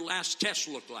what your last test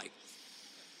looked like.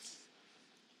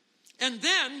 And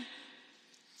then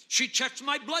she checks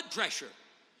my blood pressure.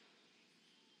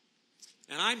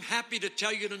 And I'm happy to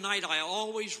tell you tonight, I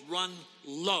always run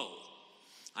low.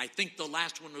 I think the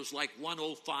last one was like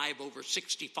 105 over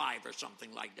 65 or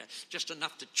something like that. Just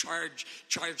enough to charge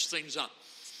things up.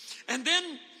 And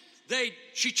then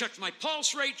she checks my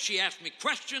pulse rate. She asks me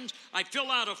questions. I fill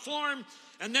out a form.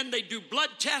 And then they do blood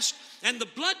tests. And the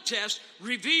blood tests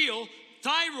reveal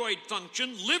thyroid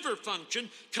function, liver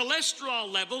function,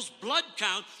 cholesterol levels, blood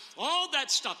count, all that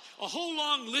stuff, a whole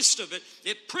long list of it.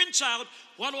 It prints out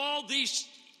what all these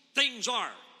things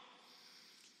are.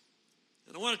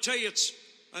 And I want to tell you, it's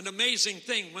an amazing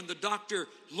thing when the doctor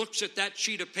looks at that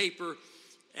sheet of paper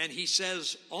and he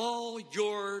says, all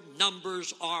your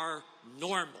numbers are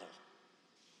normal.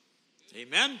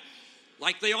 Amen?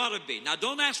 Like they ought to be. Now,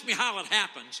 don't ask me how it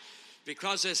happens,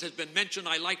 because as has been mentioned,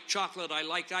 I like chocolate, I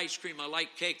like ice cream, I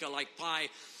like cake, I like pie,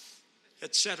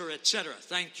 etc., etc.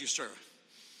 Thank you, sir.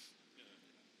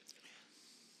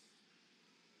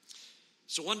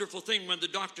 It's a wonderful thing when the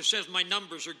doctor says my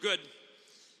numbers are good,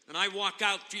 and I walk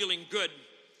out feeling good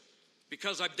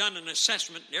because I've done an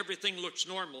assessment and everything looks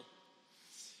normal.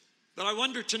 But I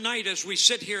wonder tonight, as we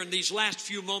sit here in these last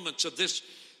few moments of this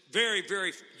very,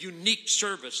 very unique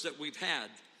service that we've had,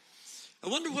 I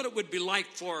wonder what it would be like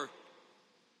for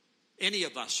any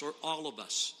of us or all of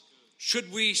us.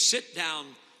 Should we sit down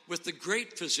with the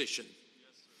great physician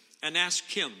and ask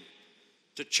him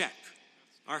to check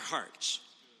our hearts?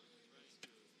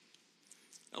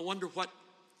 I wonder what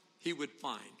he would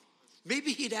find.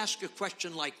 Maybe he'd ask a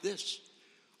question like this: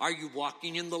 are you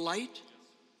walking in the light?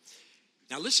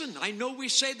 Now listen, I know we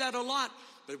say that a lot,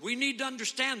 but we need to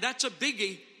understand that's a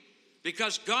biggie,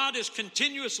 because God is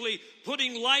continuously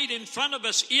putting light in front of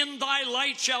us. In thy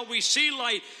light shall we see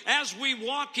light. As we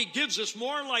walk, he gives us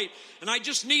more light. And I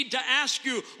just need to ask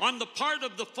you, on the part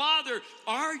of the Father,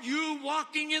 are you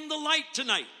walking in the light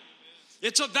tonight?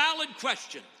 It's a valid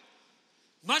question.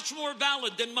 Much more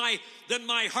valid than my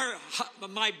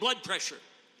blood pressure.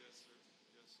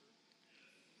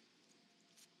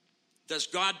 Does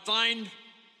God find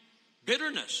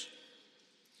bitterness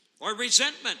or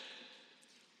resentment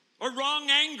or wrong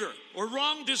anger or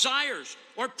wrong desires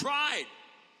or pride?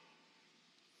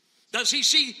 Does he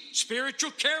see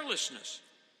spiritual carelessness?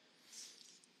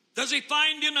 Does he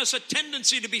find in us a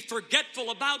tendency to be forgetful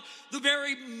about the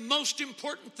very most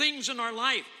important things in our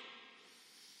life?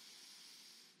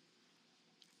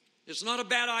 It's not a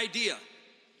bad idea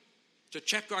to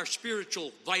check our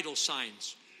spiritual vital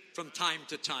signs from time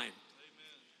to time.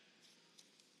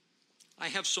 I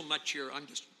have so much here, I'm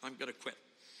going to quit.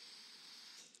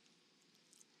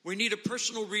 We need a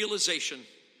personal realization.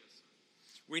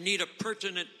 We need a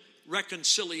pertinent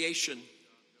reconciliation.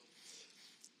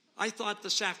 I thought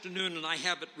this afternoon, and I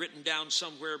have it written down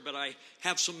somewhere, but I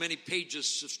have so many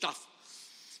pages of stuff.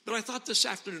 But I thought this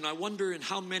afternoon, I wonder in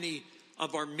how many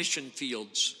of our mission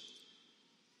fields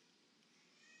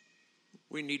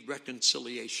we need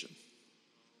reconciliation.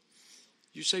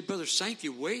 You say, Brother Sankey,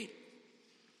 wait.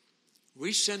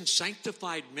 We send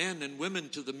sanctified men and women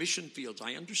to the mission fields.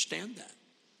 I understand that.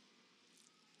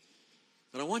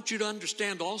 But I want you to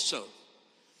understand also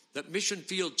that mission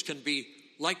fields can be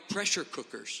like pressure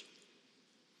cookers.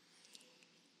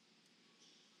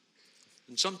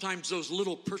 And sometimes those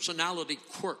little personality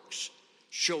quirks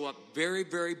show up very,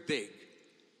 very big.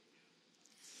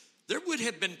 There would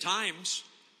have been times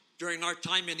during our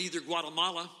time in either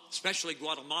Guatemala, especially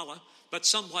Guatemala, but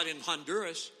somewhat in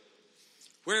Honduras,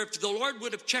 where if the Lord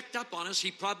would have checked up on us,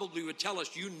 he probably would tell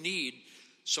us, you need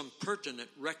some pertinent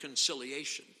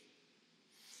reconciliation.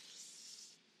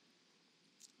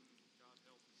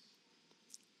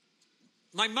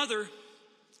 My mother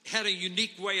had a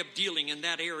unique way of dealing in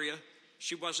that area.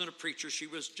 She wasn't a preacher. She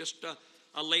was just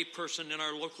a lay person in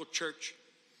our local church.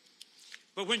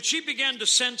 But when she began to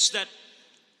sense that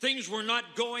things were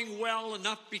not going well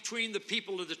enough between the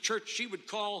people of the church, she would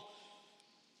call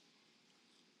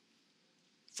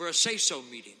for a say-so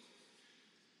meeting.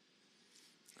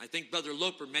 I think Brother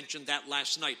Loper mentioned that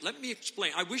last night. Let me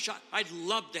explain. I'd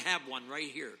love to have one right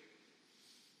here.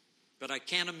 But I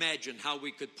can't imagine how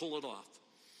we could pull it off.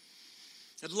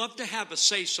 I'd love to have a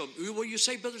say-so. Well, you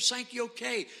say, Brother Sankey,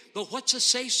 okay, but what's a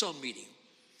say-so meeting?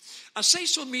 A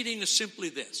say-so meeting is simply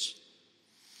this.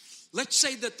 Let's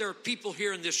say that there are people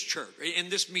here in this church, in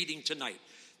this meeting tonight,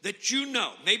 that you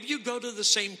know. Maybe you go to the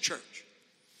same church.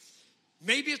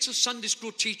 Maybe it's a Sunday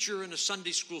school teacher and a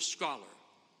Sunday school scholar.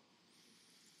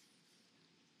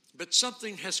 But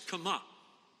something has come up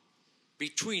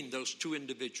between those two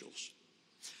individuals.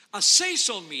 A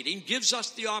say-so meeting gives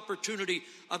us the opportunity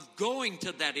of going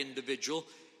to that individual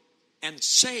and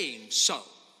saying so.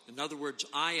 In other words,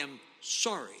 I am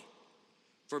sorry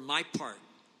for my part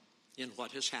in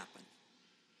what has happened.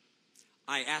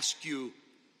 I ask you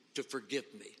to forgive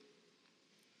me.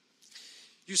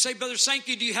 You say, Brother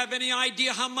Sankey, do you have any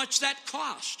idea how much that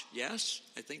cost? Yes,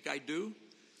 I think I do.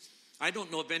 I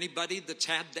don't know of anybody that's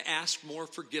had to ask more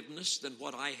forgiveness than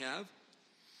what I have.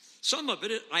 Some of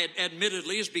it,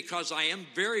 admittedly, is because I am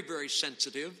very, very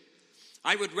sensitive.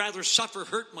 I would rather suffer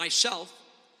hurt myself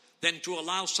than to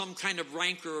allow some kind of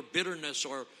rancor or bitterness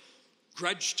or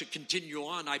grudge to continue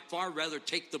on. I'd far rather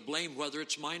take the blame whether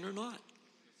it's mine or not.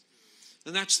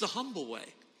 And that's the humble way.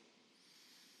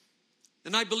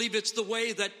 And I believe it's the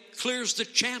way that clears the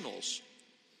channels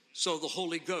so the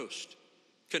Holy Ghost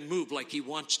can move like he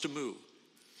wants to move.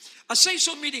 A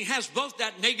say-so meeting has both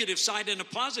that negative side and a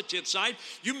positive side.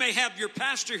 You may have your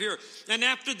pastor here, and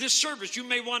after this service, you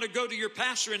may want to go to your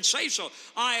pastor and say so.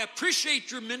 I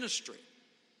appreciate your ministry.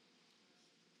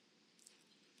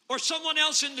 Or someone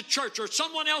else in the church, or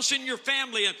someone else in your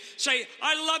family, and say,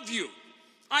 I love you.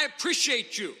 I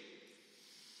appreciate you.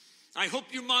 I hope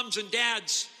you moms and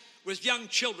dads with young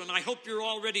children, I hope you're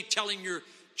already telling your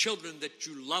children that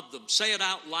you love them. Say it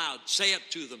out loud. Say it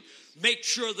to them. Make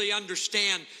sure they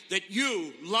understand that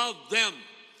you love them.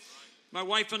 My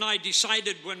wife and I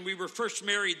decided when we were first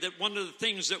married that one of the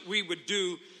things that we would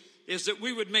do is that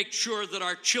we would make sure that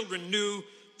our children knew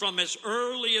from as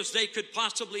early as they could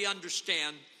possibly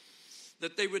understand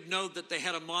that they would know that they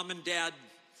had a mom and dad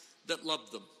that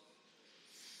loved them.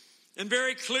 And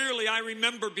very clearly, I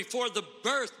remember before the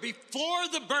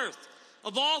birth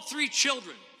of all three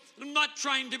children, I'm not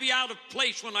trying to be out of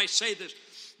place when I say this,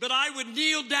 but I would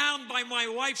kneel down by my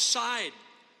wife's side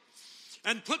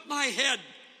and put my head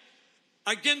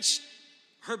against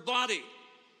her body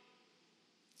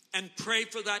and pray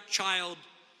for that child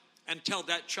and tell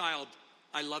that child,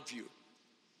 I love you.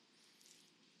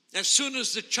 As soon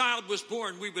as the child was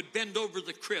born, we would bend over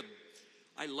the crib.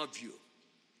 I love you.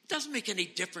 It doesn't make any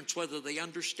difference whether they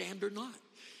understand or not.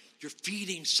 You're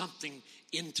feeding something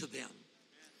into them.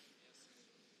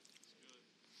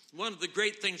 One of the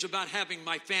great things about having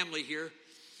my family here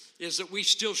is that we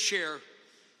still share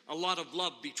a lot of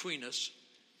love between us.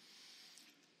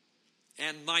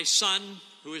 And my son,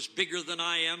 who is bigger than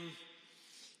I am,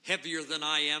 heavier than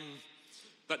I am,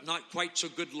 but not quite so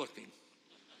good looking.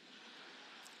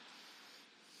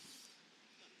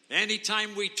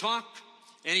 Anytime we talk,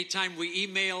 anytime we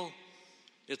email,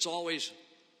 it's always,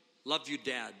 love you,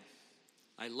 Dad.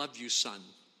 I love you, son.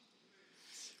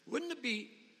 Wouldn't it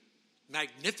be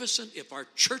magnificent if our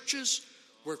churches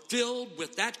were filled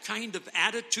with that kind of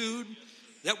attitude,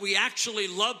 that we actually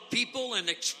love people and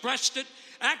expressed it?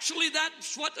 Actually,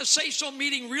 that's what a say-so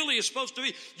meeting really is supposed to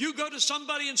be. You go to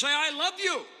somebody and say, I love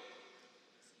you.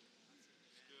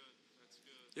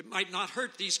 It might not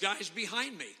hurt these guys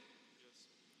behind me.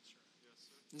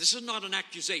 This is not an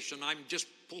accusation. I'm just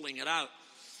pulling it out.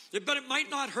 But it might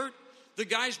not hurt the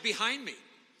guys behind me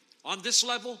on this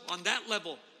level, on that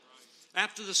level.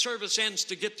 After the service ends,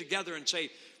 to get together and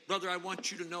say, brother, I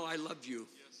want you to know I love you.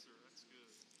 Yes, sir. That's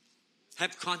good.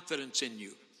 Have confidence in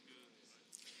you.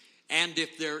 And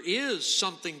if there is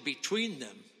something between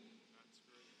them,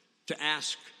 to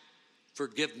ask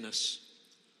forgiveness.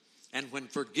 And when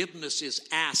forgiveness is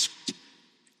asked,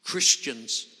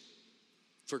 Christians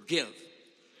forgive. Amen.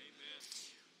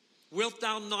 Wilt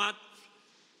thou not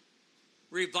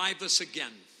revive us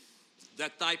again,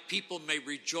 that thy people may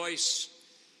rejoice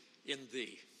in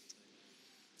thee?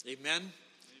 Amen. Amen.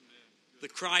 The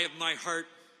cry of my heart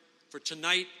for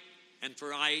tonight and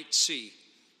for IHC,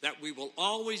 that we will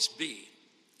always be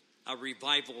a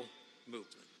revival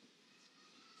movement.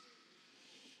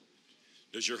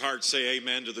 Does your heart say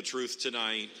amen to the truth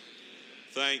tonight?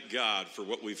 Thank God for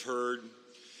what we've heard.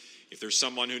 If there's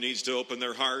someone who needs to open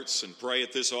their hearts and pray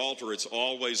at this altar, it's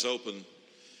always open.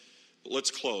 But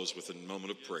let's close with a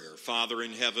moment of prayer. Father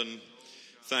in heaven,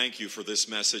 thank you for this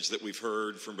message that we've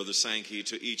heard from Brother Sankey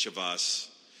to each of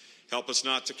us. Help us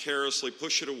not to carelessly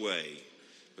push it away,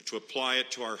 but to apply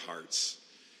it to our hearts,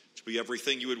 to be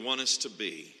everything you would want us to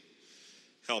be.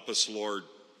 Help us, Lord,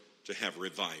 to have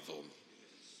revival.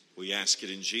 We ask it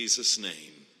in Jesus'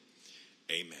 name.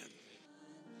 Amen.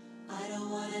 I don't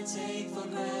want to take for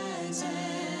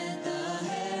granted the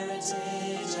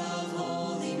heritage of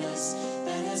holiness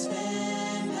that has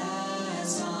been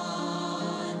passed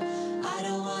on. I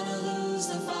don't want to lose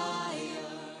the fire.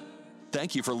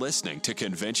 Thank you for listening to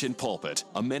Convention Pulpit,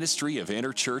 a ministry of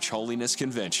Interchurch Holiness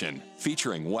Convention,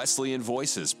 featuring Wesleyan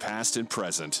voices past and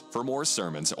present. For more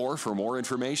sermons or for more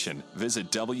information, visit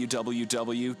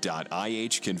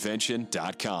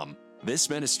www.ihconvention.com.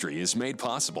 This ministry is made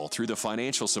possible through the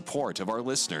financial support of our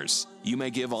listeners. You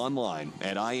may give online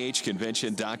at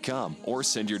ihconvention.com or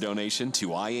send your donation to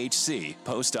IHC,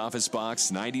 Post Office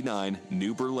Box 99,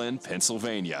 New Berlin,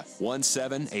 Pennsylvania,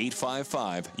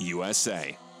 17855,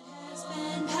 USA.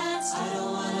 I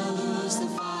don't want to